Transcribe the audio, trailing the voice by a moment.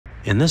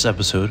In this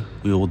episode,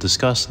 we will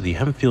discuss the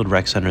Hempfield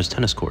Rec Center's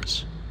tennis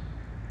courts.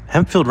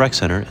 Hempfield Rec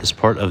Center is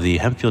part of the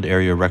Hempfield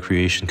Area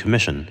Recreation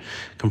Commission,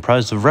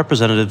 comprised of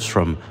representatives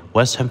from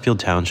West Hempfield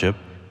Township,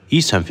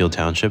 East Hempfield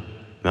Township,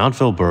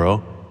 Mountville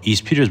Borough,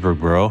 East Petersburg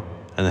Borough,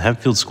 and the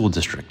Hempfield School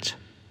District.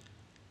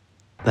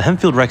 The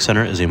Hempfield Rec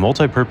Center is a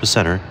multi-purpose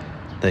center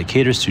that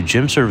caters to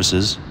gym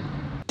services,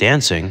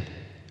 dancing,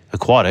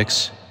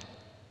 aquatics,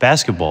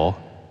 basketball,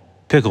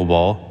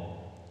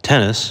 pickleball,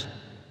 tennis,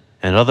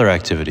 and other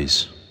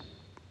activities.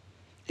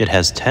 It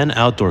has 10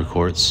 outdoor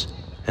courts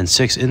and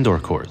 6 indoor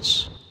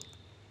courts.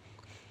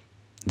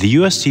 The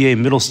USTA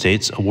Middle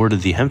States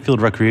awarded the Hempfield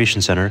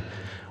Recreation Center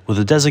with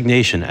a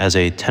designation as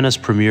a tennis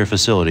premier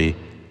facility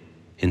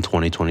in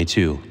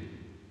 2022.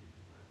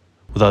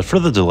 Without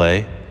further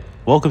delay,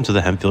 welcome to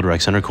the Hempfield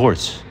Rec Center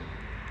courts.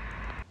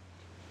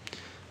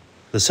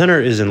 The center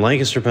is in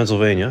Lancaster,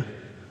 Pennsylvania,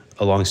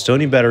 along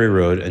Stony Battery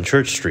Road and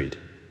Church Street.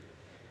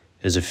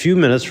 It is a few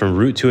minutes from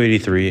Route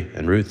 283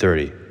 and Route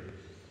 30.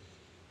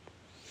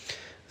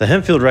 The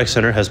Hempfield Rec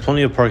Center has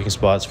plenty of parking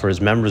spots for its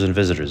members and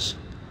visitors.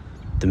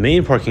 The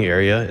main parking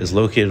area is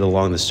located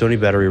along the Stony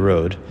Battery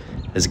Road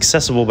and is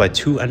accessible by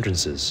 2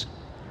 entrances.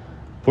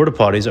 Porta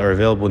potties are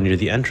available near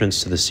the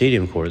entrance to the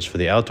stadium courts for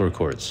the outdoor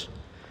courts.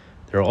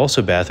 There are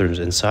also bathrooms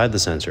inside the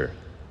center.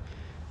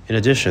 In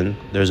addition,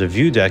 there is a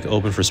view deck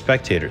open for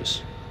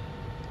spectators.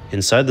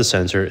 Inside the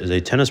center is a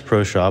tennis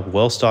pro shop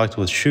well stocked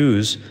with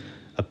shoes,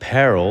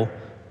 apparel,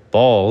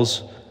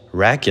 balls,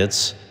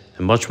 rackets,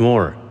 and much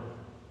more.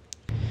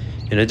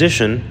 In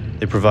addition,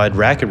 they provide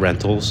racket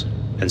rentals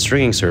and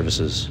stringing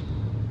services.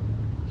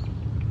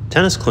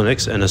 Tennis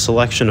clinics and a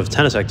selection of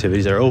tennis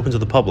activities are open to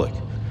the public,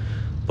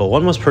 but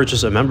one must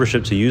purchase a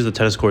membership to use the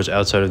tennis courts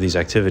outside of these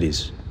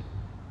activities.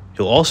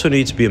 You'll also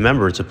need to be a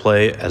member to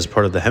play as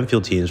part of the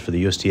Hempfield teams for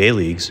the USTA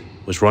leagues,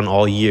 which run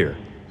all year.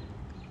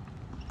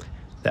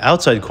 The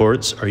outside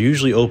courts are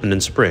usually open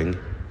in spring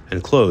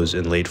and close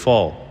in late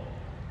fall.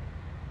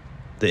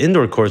 The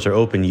indoor courts are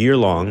open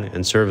year-long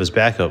and serve as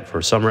backup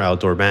for summer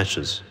outdoor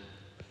matches.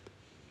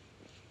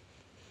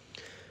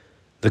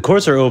 The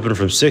courts are open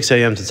from 6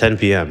 a.m. to 10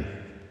 p.m.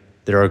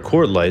 There are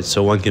court lights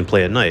so one can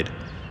play at night,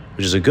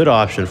 which is a good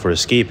option for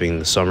escaping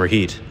the summer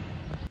heat.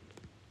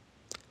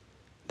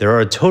 There are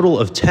a total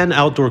of 10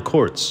 outdoor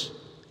courts.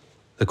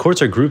 The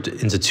courts are grouped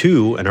into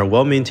 2 and are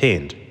well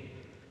maintained.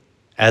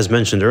 As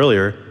mentioned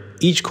earlier,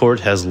 each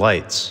court has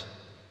lights.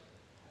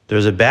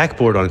 There's a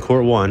backboard on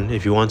court 1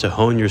 if you want to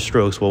hone your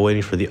strokes while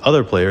waiting for the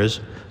other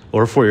players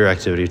or for your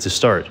activity to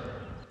start.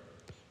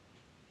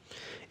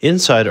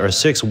 Inside are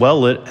 6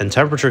 well-lit and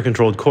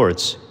temperature-controlled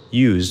courts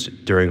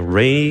used during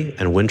rainy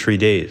and wintry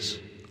days.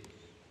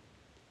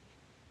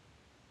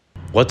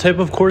 What type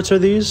of courts are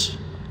these?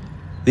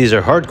 These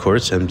are hard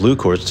courts and blue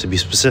courts to be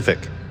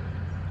specific.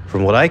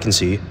 From what I can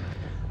see,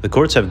 the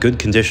courts have good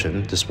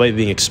condition despite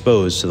being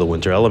exposed to the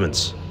winter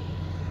elements.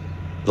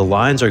 The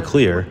lines are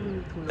clear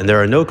and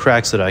there are no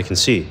cracks that I can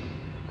see.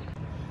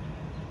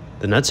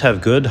 The nets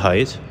have good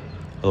height,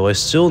 although I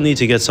still need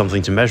to get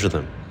something to measure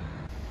them.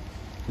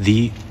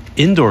 The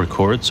indoor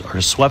courts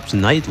are swept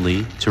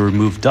nightly to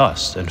remove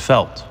dust and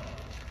felt.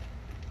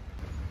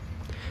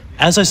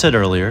 As I said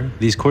earlier,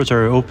 these courts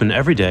are open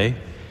every day,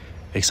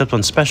 except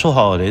on special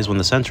holidays when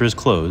the center is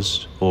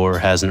closed or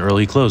has an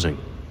early closing.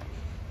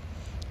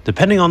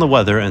 Depending on the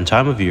weather and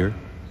time of year,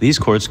 these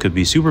courts could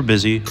be super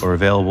busy or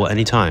available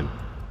anytime.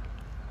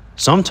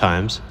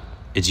 Sometimes,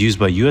 it's used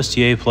by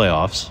USTA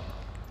playoffs,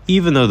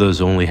 even though those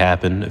only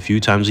happen a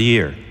few times a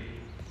year.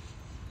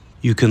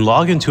 You can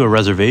log into a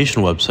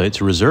reservation website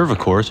to reserve a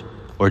court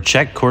or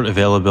check court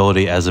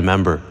availability as a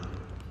member.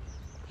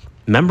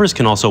 Members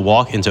can also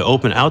walk into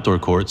open outdoor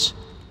courts,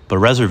 but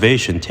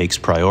reservation takes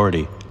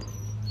priority.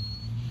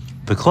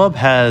 The club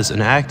has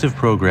an active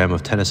program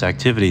of tennis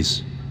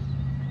activities.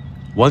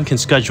 One can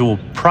schedule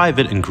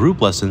private and group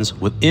lessons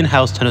with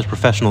in-house tennis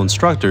professional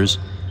instructors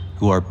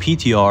who are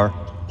PTR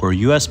or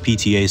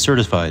USPTA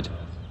certified.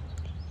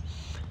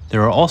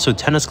 There are also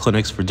tennis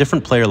clinics for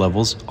different player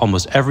levels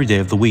almost every day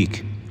of the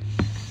week.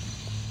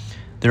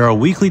 There are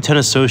weekly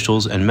tennis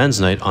socials and men's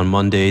night on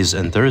Mondays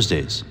and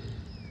Thursdays.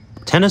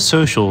 Tennis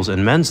socials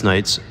and men's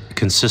nights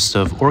consist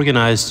of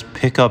organized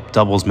pick-up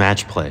doubles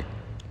match play.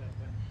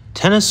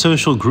 Tennis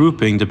social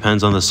grouping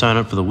depends on the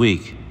sign-up for the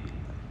week.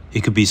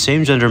 It could be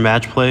same-gender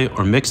match play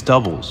or mixed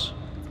doubles.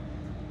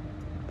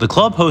 The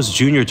club hosts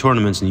junior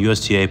tournaments and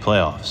USTA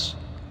playoffs.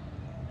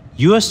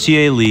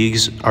 USTA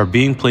leagues are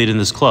being played in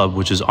this club,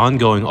 which is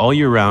ongoing all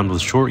year round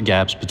with short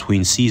gaps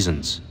between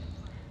seasons.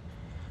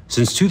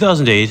 Since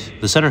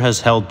 2008, the center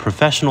has held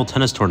professional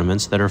tennis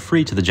tournaments that are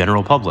free to the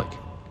general public.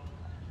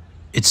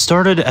 It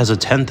started as a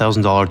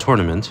 $10,000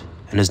 tournament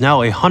and is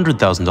now a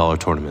 $100,000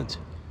 tournament.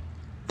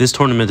 This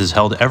tournament is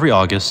held every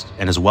August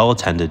and is well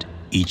attended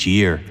each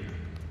year.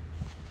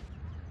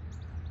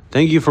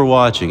 Thank you for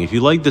watching. If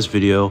you liked this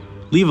video,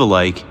 leave a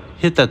like,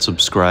 hit that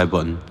subscribe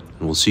button,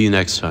 and we'll see you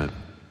next time.